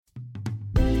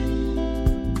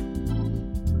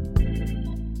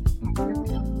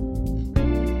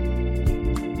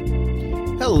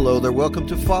Hello there, welcome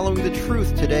to Following the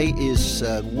Truth. Today is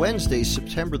Wednesday,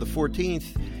 September the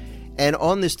 14th, and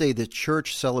on this day the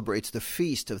church celebrates the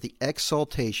feast of the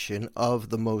exaltation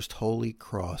of the most holy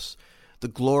cross, the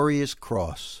glorious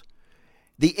cross,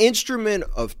 the instrument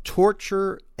of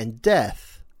torture and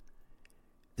death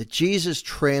that Jesus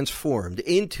transformed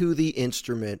into the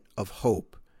instrument of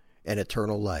hope and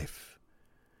eternal life.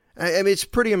 I mean, it's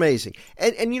pretty amazing.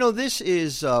 And you know, this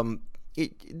is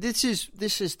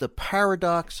the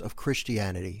paradox of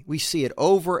Christianity. We see it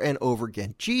over and over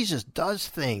again. Jesus does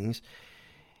things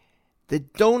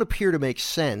that don't appear to make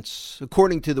sense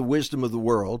according to the wisdom of the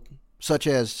world, such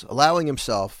as allowing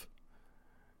himself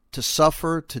to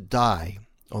suffer, to die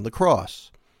on the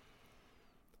cross,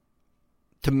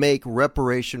 to make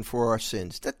reparation for our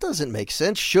sins. That doesn't make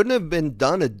sense. Shouldn't have been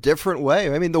done a different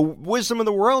way. I mean, the wisdom of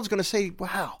the world is going to say,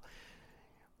 wow,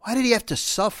 why did he have to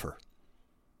suffer?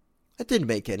 That didn't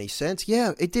make any sense.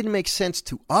 Yeah, it didn't make sense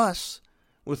to us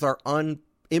with our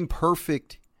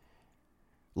imperfect,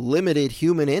 limited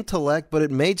human intellect, but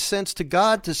it made sense to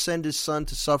God to send his son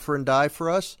to suffer and die for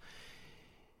us.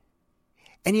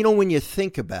 And you know, when you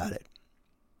think about it,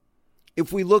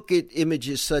 if we look at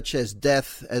images such as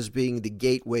death as being the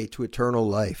gateway to eternal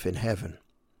life in heaven,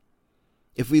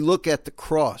 if we look at the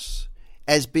cross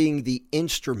as being the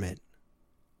instrument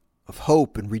of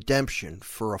hope and redemption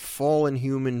for a fallen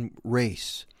human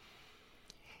race,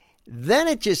 then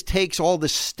it just takes all the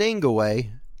sting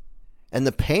away and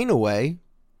the pain away.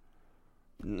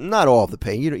 Not all of the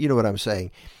pain, you know what I'm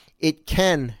saying. It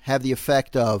can have the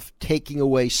effect of taking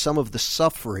away some of the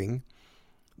suffering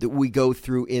that we go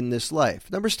through in this life.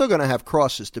 Now, we're still going to have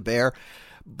crosses to bear,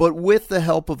 but with the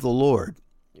help of the Lord,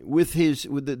 with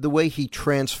the way he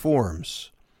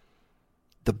transforms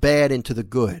the bad into the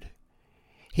good,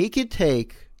 he could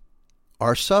take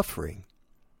our suffering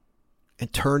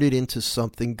and turn it into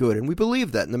something good. And we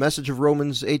believe that. And the message of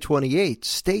Romans 8:28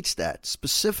 states that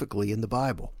specifically in the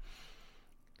Bible.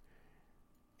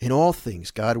 In all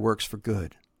things, God works for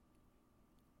good.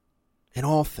 In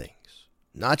all things.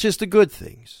 Not just the good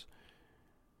things.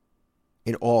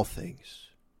 In all things.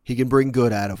 He can bring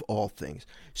good out of all things.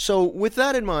 So with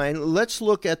that in mind, let's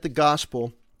look at the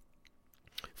gospel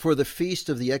for the feast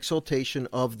of the exaltation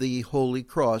of the Holy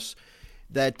Cross,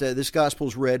 that this gospel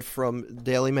is read from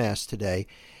Daily Mass today.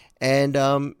 And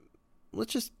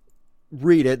let's just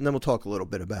read it, and then we'll talk a little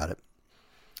bit about it.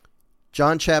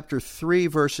 John chapter 3,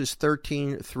 verses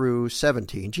 13 through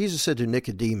 17. Jesus said to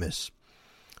Nicodemus,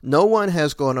 "No one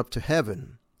has gone up to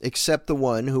heaven except the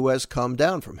one who has come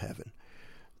down from heaven,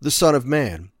 the Son of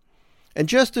Man. And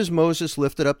just as Moses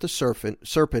lifted up the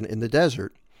serpent in the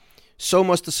desert, so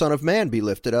must the Son of Man be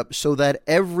lifted up, so that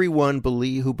everyone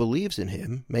who believes in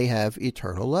him may have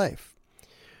eternal life.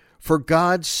 For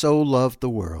God so loved the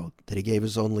world that he gave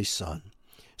his only Son,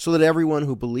 so that everyone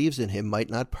who believes in him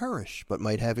might not perish, but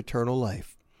might have eternal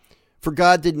life. For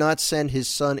God did not send his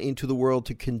Son into the world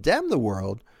to condemn the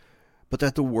world, but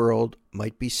that the world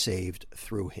might be saved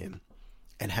through him."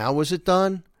 And how was it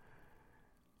done?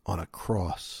 On a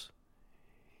cross.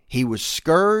 He was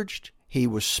scourged, he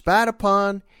was spat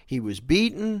upon, he was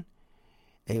beaten,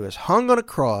 and he was hung on a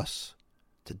cross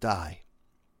to die.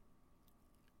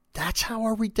 That's how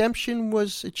our redemption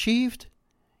was achieved?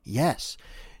 Yes.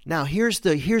 Now here's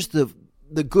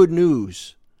the good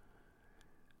news.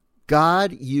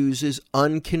 God uses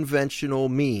unconventional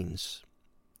means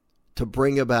to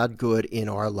bring about good in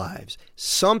our lives.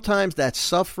 Sometimes that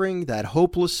suffering, that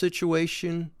hopeless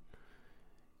situation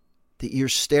that you're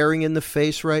staring in the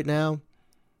face right now,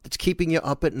 that's keeping you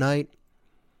up at night,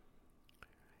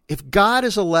 if God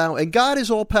is and God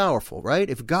is all-powerful, right?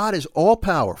 If God is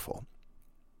all-powerful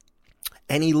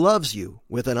and he loves you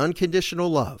with an unconditional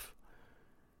love,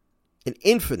 an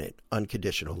infinite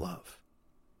unconditional love,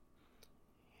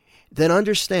 then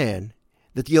understand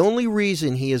that the only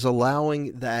reason he is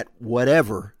allowing that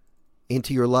whatever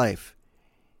into your life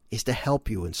is to help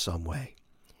you in some way.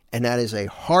 And that is a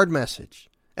hard message.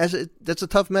 That's a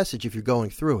tough message if you're going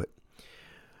through it.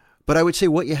 But I would say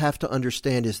what you have to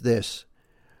understand is this.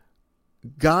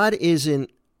 God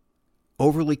isn't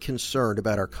overly concerned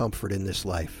about our comfort in this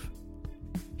life.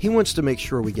 He wants to make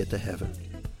sure we get to heaven.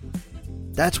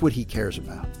 That's what he cares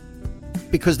about.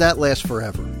 Because that lasts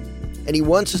forever. And he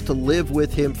wants us to live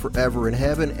with him forever in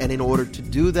heaven. And in order to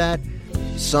do that,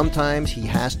 sometimes he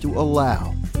has to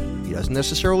allow, he doesn't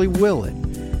necessarily will it,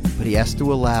 but he has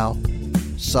to allow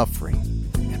suffering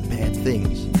and bad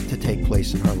things to take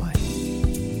place in our life.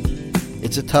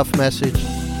 It's a tough message,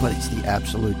 but it's the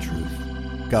absolute truth.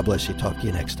 God bless you. Talk to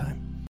you next time.